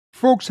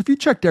Folks, have you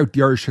checked out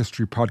the Irish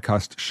History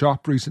Podcast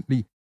shop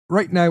recently?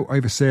 Right now, I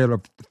have a sale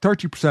of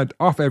 30%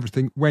 off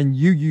everything when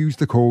you use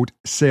the code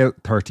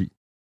SALE30.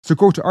 So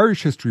go to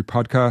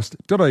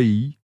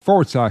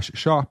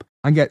irishhistorypodcast.ie/shop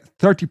and get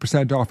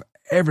 30% off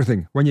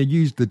everything when you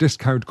use the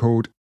discount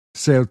code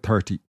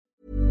SALE30.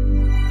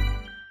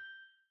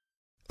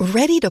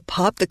 Ready to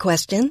pop the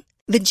question?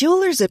 The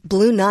jewelers at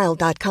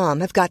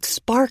BlueNile.com have got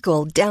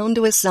sparkle down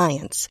to a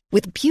science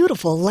with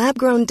beautiful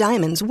lab-grown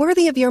diamonds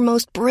worthy of your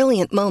most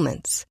brilliant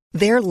moments.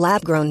 Their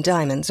lab-grown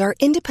diamonds are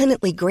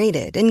independently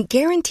graded and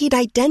guaranteed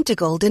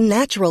identical to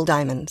natural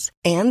diamonds,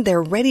 and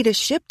they're ready to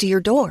ship to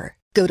your door.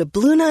 Go to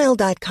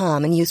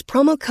BlueNile.com and use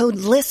promo code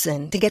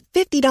LISTEN to get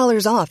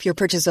 $50 off your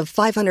purchase of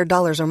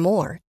 $500 or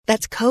more.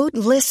 That's code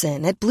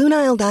LISTEN at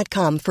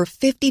BlueNile.com for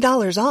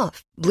 $50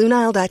 off.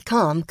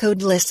 BlueNile.com,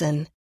 code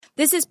LISTEN.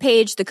 This is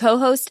Paige, the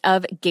co-host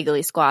of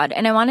Giggly Squad,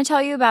 and I want to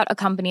tell you about a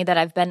company that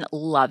I've been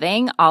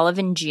loving,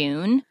 Olive &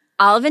 June.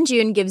 Olive &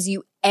 June gives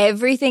you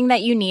everything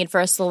that you need for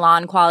a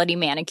salon-quality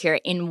manicure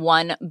in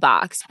one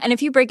box. And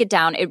if you break it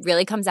down, it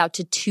really comes out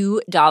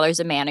to $2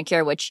 a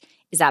manicure, which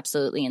is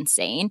absolutely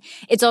insane.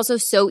 It's also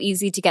so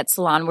easy to get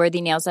salon-worthy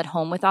nails at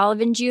home with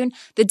Olive & June.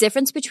 The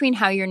difference between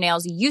how your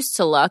nails used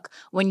to look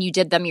when you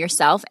did them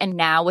yourself and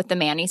now with the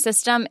Mani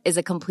system is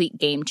a complete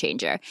game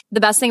changer.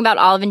 The best thing about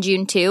Olive &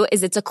 June, too,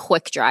 is it's a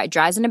quick dry.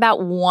 Dries in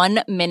about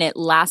 1 minute,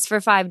 lasts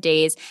for 5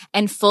 days,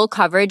 and full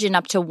coverage in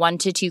up to 1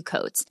 to 2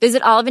 coats.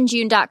 Visit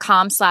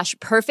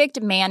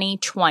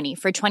oliveandjune.com/perfectmani20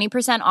 for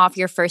 20% off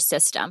your first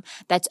system.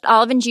 That's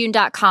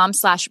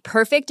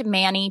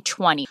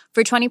oliveandjune.com/perfectmani20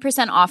 for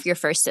 20% off your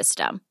first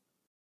system.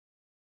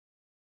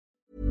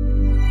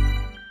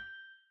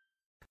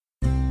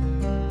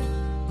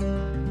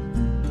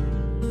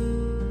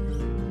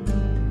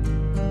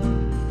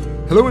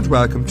 Hello and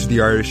welcome to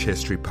the Irish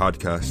History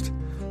Podcast.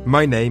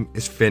 My name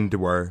is Finn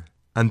Dwyer,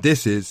 and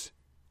this is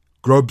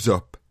Grubs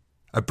Up,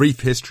 a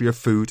brief history of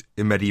food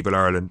in medieval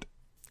Ireland.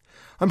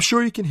 I'm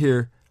sure you can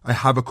hear I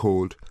have a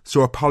cold,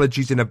 so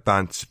apologies in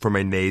advance for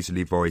my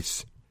nasally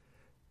voice.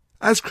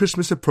 As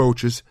Christmas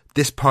approaches,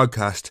 this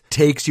podcast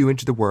takes you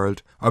into the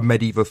world of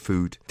medieval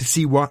food to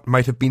see what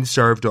might have been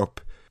served up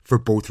for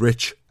both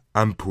rich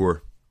and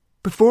poor.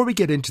 Before we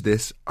get into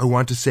this, I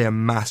want to say a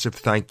massive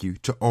thank you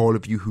to all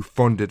of you who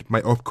funded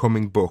my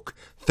upcoming book,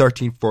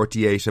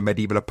 1348, A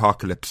Medieval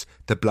Apocalypse,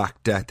 The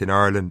Black Death in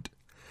Ireland.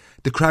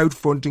 The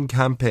crowdfunding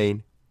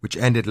campaign, which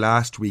ended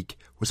last week,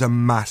 was a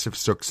massive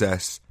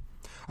success.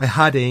 I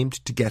had aimed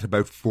to get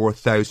about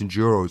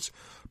 €4,000,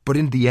 but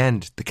in the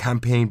end, the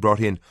campaign brought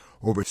in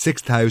over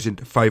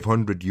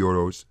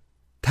 €6,500.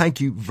 Thank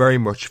you very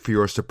much for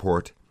your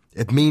support.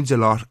 It means a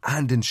lot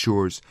and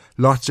ensures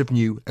lots of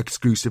new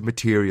exclusive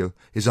material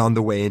is on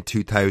the way in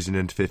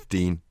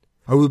 2015.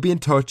 I will be in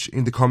touch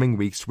in the coming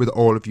weeks with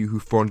all of you who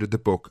funded the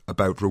book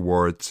about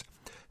rewards.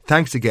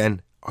 Thanks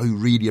again. I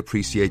really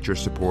appreciate your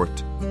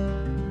support.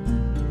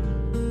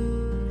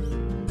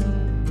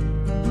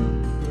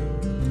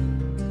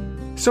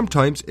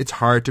 Sometimes it's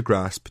hard to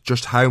grasp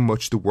just how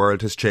much the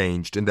world has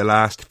changed in the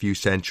last few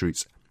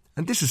centuries,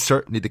 and this is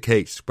certainly the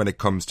case when it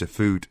comes to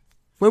food.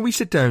 When we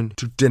sit down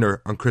to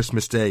dinner on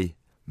Christmas Day,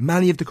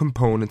 many of the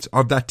components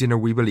of that dinner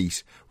we will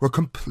eat were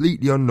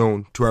completely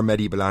unknown to our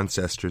medieval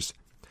ancestors.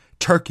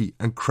 Turkey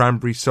and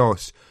cranberry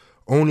sauce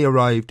only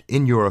arrived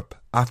in Europe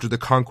after the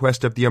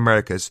conquest of the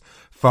Americas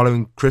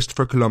following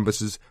Christopher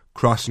Columbus's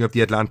crossing of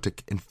the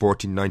Atlantic in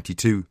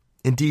 1492.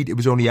 Indeed, it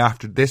was only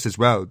after this as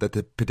well that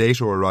the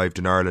potato arrived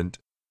in Ireland.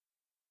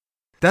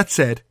 That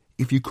said,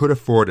 if you could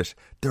afford it,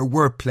 there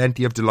were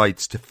plenty of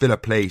delights to fill a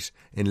plate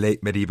in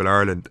late medieval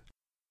Ireland.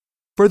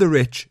 For the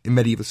rich in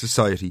medieval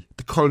society,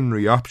 the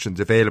culinary options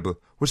available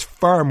was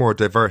far more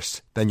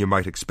diverse than you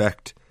might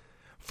expect.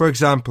 For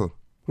example,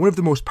 one of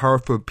the most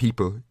powerful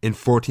people in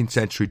 14th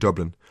century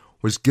Dublin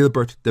was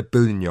Gilbert de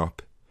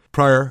Bullignop,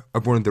 prior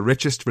of one of the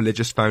richest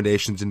religious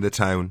foundations in the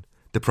town,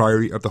 the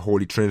Priory of the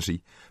Holy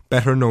Trinity,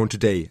 better known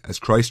today as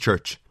Christ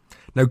Church.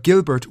 Now,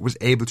 Gilbert was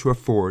able to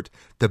afford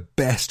the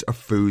best of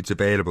foods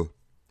available.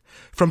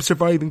 From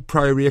surviving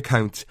priory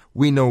accounts,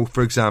 we know,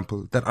 for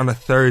example, that on a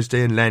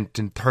Thursday in Lent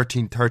in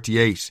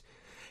 1338,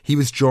 he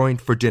was joined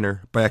for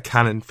dinner by a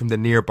canon from the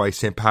nearby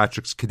St.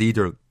 Patrick's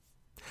Cathedral.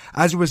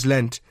 As it was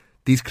Lent,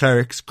 these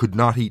clerics could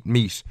not eat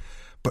meat,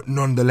 but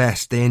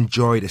nonetheless they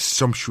enjoyed a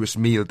sumptuous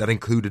meal that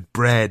included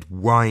bread,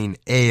 wine,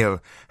 ale,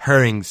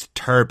 herrings,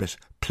 turbot,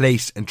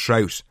 plaice and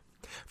trout.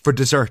 For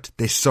dessert,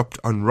 they supped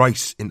on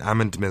rice in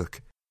almond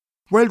milk.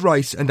 While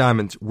rice and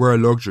almonds were a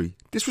luxury,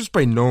 this was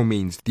by no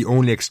means the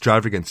only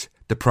extravagance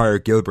the Prior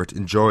Gilbert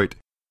enjoyed.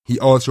 He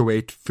also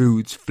ate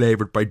foods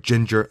flavoured by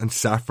ginger and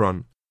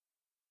saffron.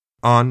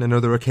 On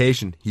another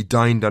occasion, he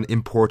dined on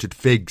imported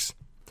figs.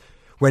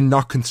 When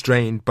not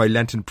constrained by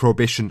Lenten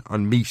prohibition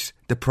on meat,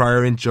 the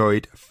Prior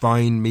enjoyed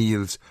fine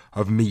meals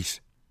of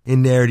meat.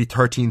 In nearly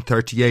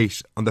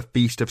 1338, on the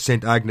feast of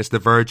St. Agnes the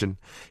Virgin,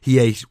 he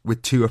ate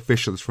with 2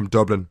 officials from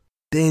Dublin.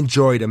 They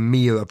enjoyed a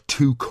meal of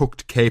 2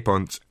 cooked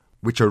capons,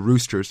 which are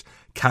roosters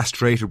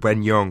castrated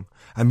when young,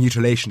 a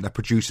mutilation that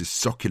produces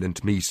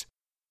succulent meat.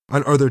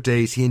 On other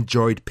days he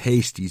enjoyed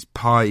pasties,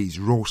 pies,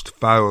 roast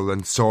fowl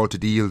and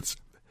salted eels.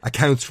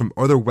 Accounts from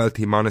other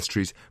wealthy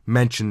monasteries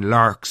mention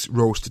larks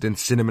roasted in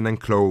cinnamon and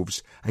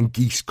cloves and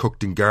geese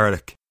cooked in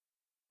garlic.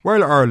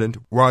 While Ireland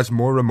was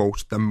more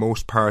remote than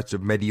most parts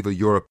of medieval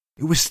Europe,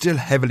 it was still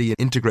heavily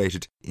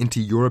integrated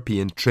into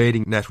European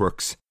trading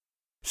networks.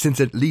 Since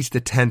at least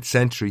the 10th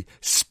century,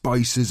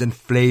 spices and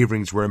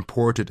flavourings were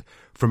imported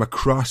from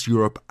across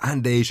Europe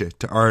and Asia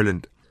to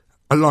Ireland.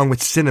 Along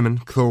with cinnamon,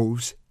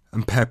 cloves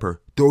and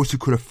pepper, those who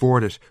could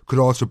afford it could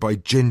also buy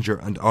ginger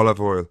and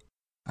olive oil,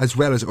 as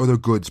well as other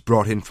goods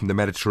brought in from the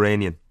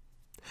Mediterranean.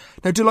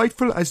 Now,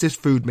 delightful as this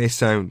food may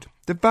sound,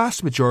 the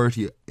vast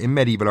majority in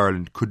medieval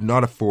Ireland could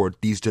not afford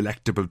these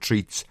delectable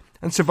treats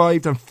and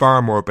survived on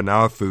far more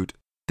banal food.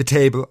 The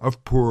table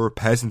of poor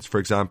peasants, for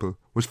example,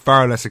 was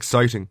far less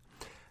exciting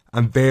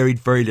and varied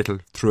very little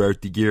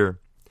throughout the year.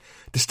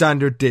 The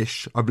standard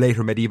dish of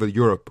later medieval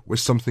Europe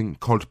was something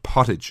called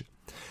pottage.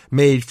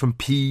 Made from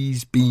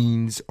peas,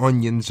 beans,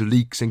 onions,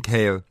 leeks and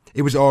kale,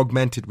 it was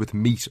augmented with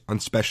meat on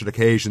special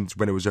occasions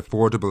when it was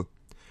affordable.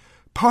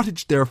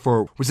 Pottage,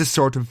 therefore, was a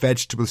sort of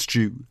vegetable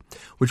stew,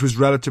 which was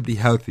relatively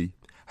healthy.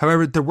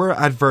 However, there were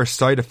adverse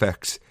side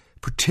effects,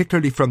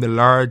 particularly from the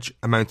large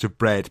amounts of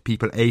bread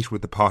people ate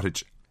with the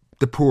pottage.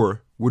 The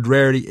poor would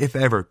rarely, if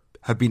ever,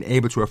 have been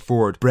able to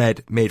afford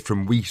bread made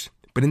from wheat,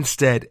 but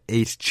instead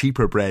ate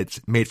cheaper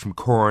breads made from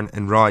corn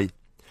and rye.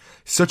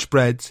 Such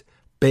breads,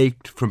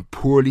 baked from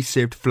poorly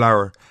sieved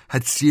flour,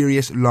 had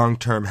serious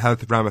long-term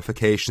health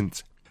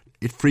ramifications.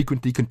 It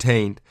frequently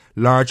contained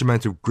large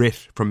amounts of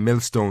grit from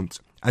millstones,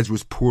 as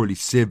was poorly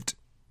sieved.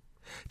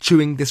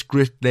 Chewing this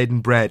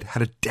grit-laden bread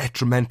had a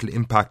detrimental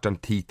impact on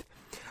teeth,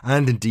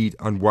 and indeed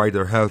on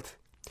wider health.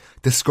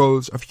 The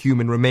skulls of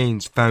human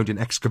remains found in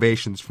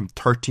excavations from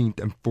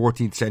 13th and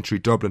 14th century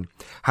Dublin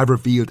have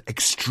revealed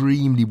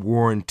extremely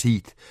worn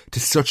teeth to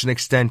such an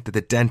extent that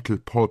the dental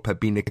pulp had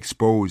been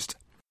exposed.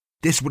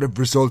 This would have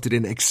resulted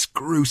in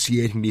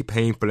excruciatingly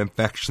painful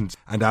infections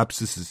and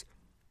abscesses.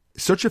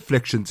 Such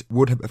afflictions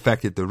would have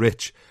affected the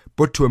rich,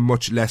 but to a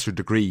much lesser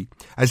degree,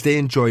 as they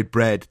enjoyed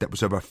bread that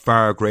was of a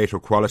far greater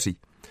quality.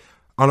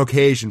 On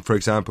occasion, for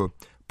example,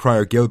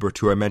 Prior Gilbert,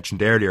 who I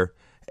mentioned earlier,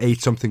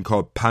 ate something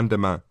called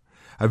pandama,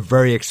 a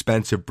very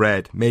expensive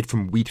bread made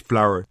from wheat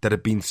flour that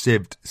had been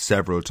sieved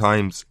several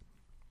times.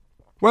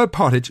 While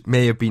pottage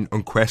may have been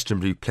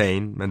unquestionably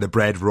plain and the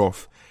bread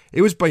rough,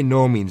 it was by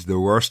no means the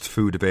worst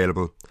food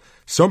available.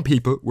 Some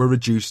people were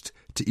reduced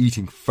to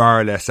eating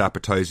far less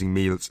appetising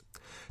meals.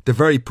 The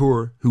very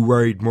poor, who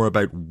worried more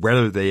about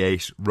whether they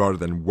ate rather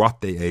than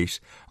what they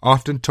ate,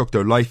 often took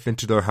their life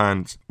into their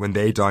hands when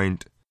they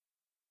dined.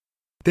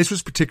 This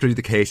was particularly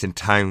the case in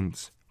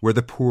towns, where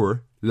the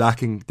poor,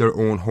 lacking their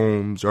own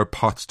homes or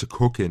pots to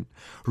cook in,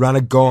 ran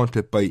a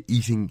gauntlet by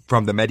eating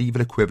from the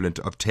medieval equivalent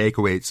of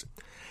takeaways.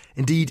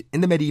 Indeed,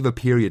 in the medieval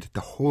period,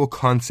 the whole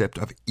concept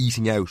of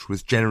eating out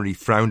was generally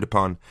frowned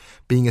upon,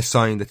 being a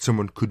sign that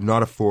someone could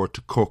not afford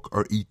to cook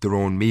or eat their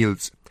own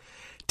meals.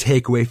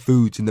 Takeaway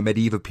foods in the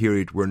medieval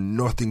period were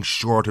nothing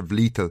short of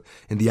lethal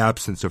in the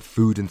absence of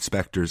food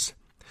inspectors.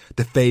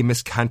 The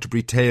famous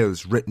Canterbury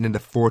Tales, written in the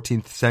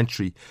 14th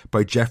century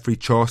by Geoffrey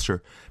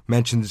Chaucer,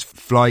 mentions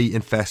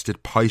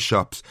fly-infested pie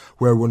shops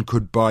where one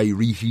could buy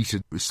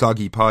reheated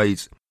soggy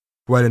pies,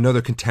 while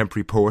another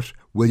contemporary poet,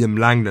 William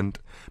Langland,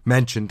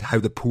 mentioned how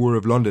the poor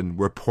of London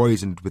were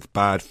poisoned with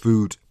bad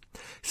food.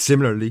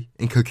 Similarly,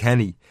 in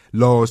Kilkenny,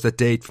 laws that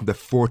date from the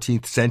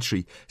 14th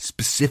century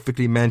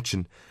specifically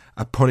mention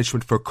a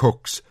punishment for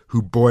cooks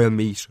who boil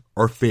meat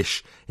or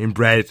fish in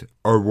bread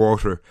or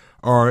water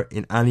or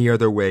in any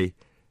other way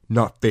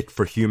not fit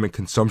for human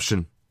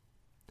consumption.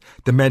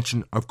 The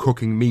mention of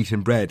cooking meat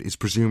and bread is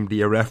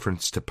presumably a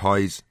reference to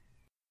pies.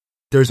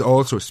 There is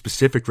also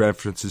specific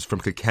references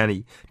from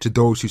Kilkenny to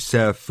those who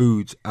sell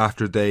foods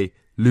after they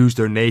lose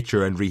their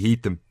nature and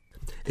reheat them.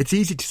 It's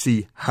easy to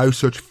see how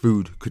such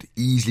food could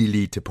easily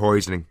lead to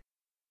poisoning.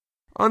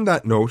 On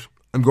that note,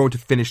 I'm going to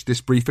finish this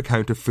brief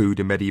account of food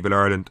in medieval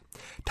Ireland.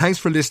 Thanks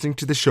for listening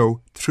to the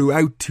show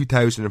throughout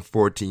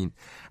 2014,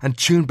 and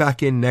tune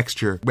back in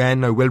next year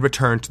when I will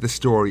return to the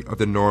story of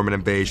the Norman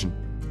invasion.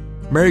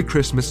 Merry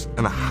Christmas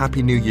and a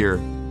Happy New Year.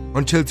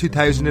 Until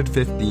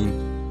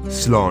 2015,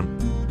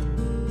 Slán.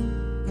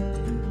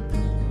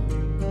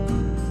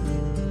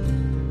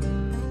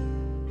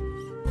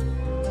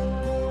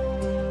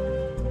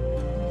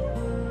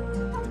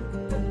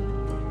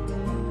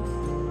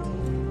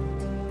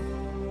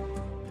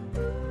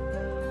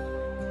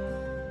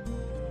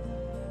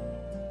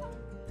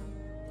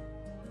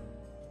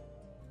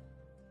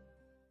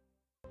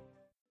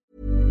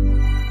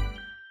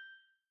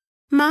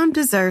 Mom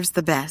deserves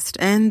the best,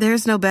 and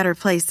there's no better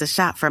place to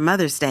shop for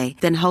Mother's Day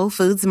than Whole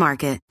Foods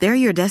Market.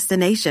 They're your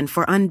destination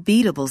for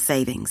unbeatable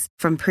savings,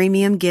 from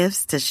premium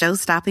gifts to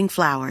show-stopping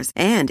flowers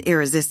and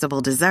irresistible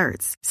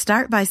desserts.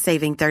 Start by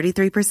saving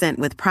 33%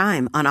 with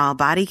Prime on all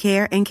body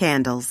care and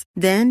candles.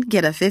 Then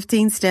get a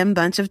 15-stem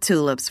bunch of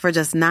tulips for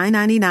just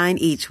 $9.99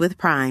 each with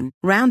Prime.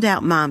 Round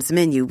out Mom's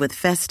menu with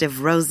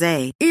festive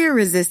rosé,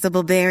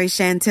 irresistible berry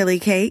chantilly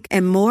cake,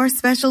 and more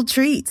special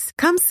treats.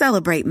 Come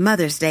celebrate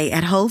Mother's Day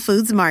at Whole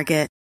Foods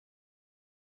Market.